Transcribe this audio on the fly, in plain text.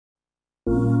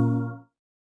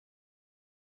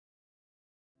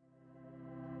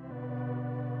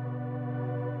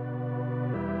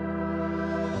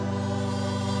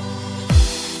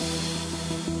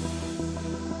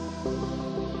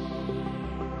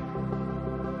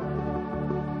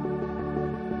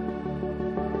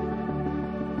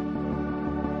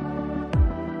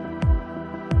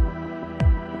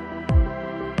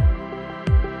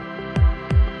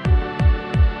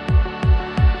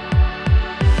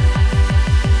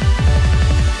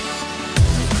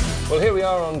we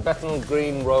are on Bethnal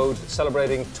Green Road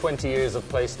celebrating 20 years of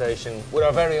PlayStation with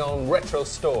our very own retro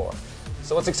store.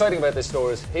 So what's exciting about this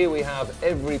store is here we have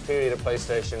every period of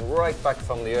PlayStation right back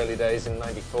from the early days in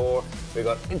 '94. We've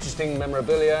got interesting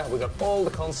memorabilia, we've got all the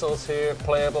consoles here,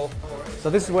 playable. So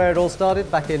this is where it all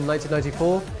started back in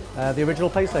 1994, the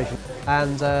original PlayStation.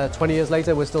 And 20 years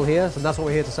later we're still here, and that's what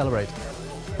we're here to celebrate.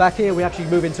 Back here we actually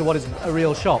move into what is a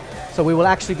real shop. So we will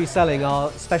actually be selling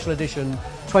our special edition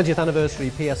 20th anniversary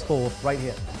PS4 right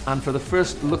here. And for the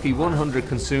first lucky 100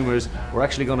 consumers, we're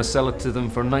actually going to sell it to them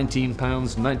for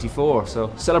 £19.94.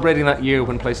 So celebrating that year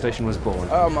when PlayStation was born.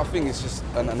 I think it's just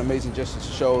an amazing gesture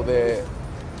to show the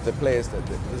players that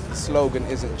the slogan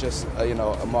isn't just a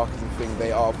marketing thing.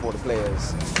 They are for the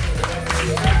players.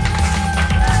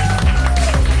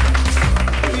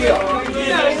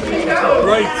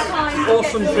 Great,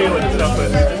 awesome feelings of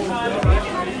this.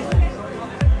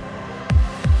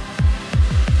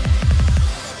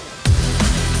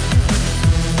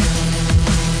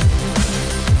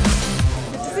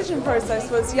 The process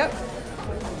was, yep,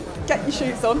 get your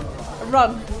shoes on and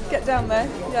run, get down there,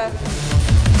 yeah.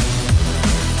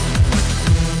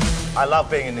 I love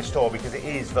being in this store because it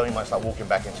is very much like walking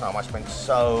back in time. I spent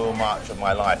so much of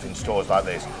my life in stores like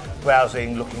this,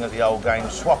 browsing, looking at the old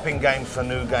games, swapping games for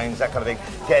new games, that kind of thing,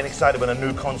 getting excited when a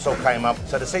new console came up.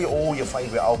 So to see all your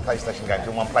favourite old PlayStation games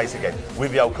in one place again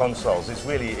with the old consoles, it's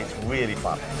really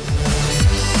fun.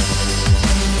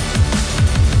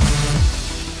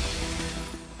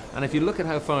 And if you look at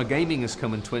how far gaming has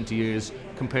come in 20 years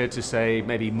compared to, say,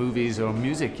 maybe movies or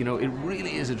music, it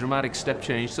really is a dramatic step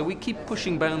change. So we keep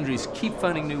pushing boundaries, keep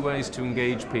finding new ways to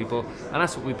engage people, and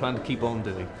that's what we plan to keep on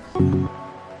doing.